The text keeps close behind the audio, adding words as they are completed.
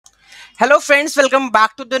Hello friends, welcome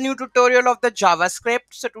back to the new tutorial of the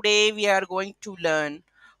JavaScript. So today we are going to learn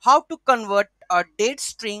how to convert a date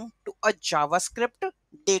string to a JavaScript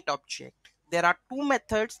date object. There are two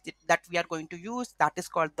methods that we are going to use, that is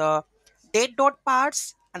called the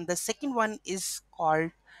Date.parse and the second one is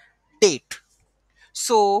called date.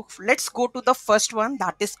 So let's go to the first one,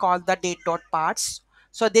 that is called the Date.parse.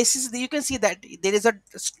 So this is you can see that there is a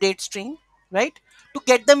date string, right? To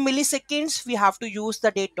get the milliseconds we have to use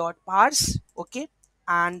the Date.parse. Okay,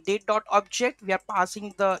 and Date.object we are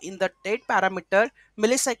passing the in the date parameter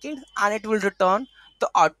millisecond and it will return the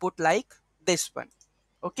output like this one.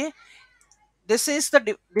 Okay, this is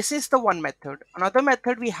the one method. Another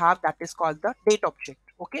method we have, that is called the date object.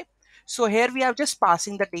 Okay, so here we are just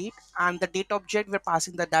passing the date and the date object we're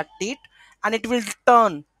passing that date and it will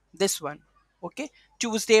return this one. Okay,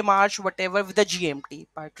 Tuesday, March, whatever, with the GMT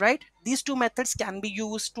part, right? These two methods can be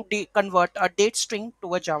used to convert a date string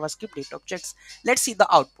to a JavaScript date objects. Let's see the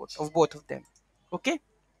output of both of them. Okay,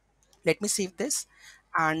 let me save this.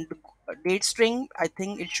 And date string, I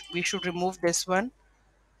think we should remove this one.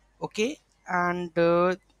 Okay, and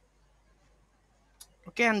okay,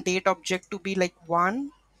 and date object to be like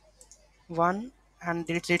one and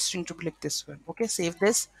date string to be like this one. Okay, save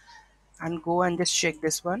this and go and just check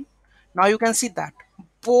this one. Now you can see that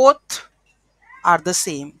both are the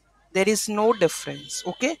same, there is no difference.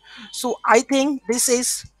 Okay, so I think this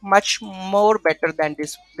is much more better than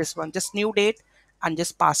this one, just new date and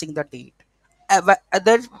just passing the date.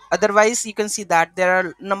 Otherwise you can see that there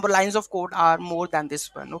are number lines of code are more than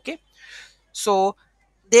this one. Okay, so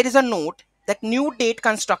there is a note that new date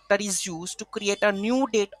constructor is used to create a new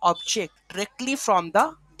date object directly from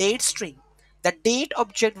the date string. The date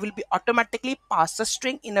object will be automatically pass a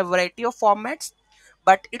string in a variety of formats,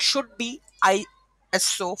 but it should be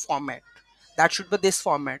ISO format. That should be this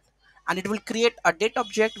format, and it will create a date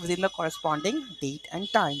object within the corresponding date and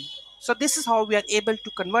time. So this is how we are able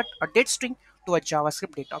to convert a date string to a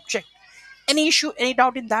JavaScript date object. Any issue, any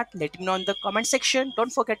doubt in that, let me know in the comment section.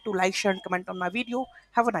 Don't forget to like, share, and comment on my video.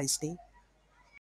 Have a nice day.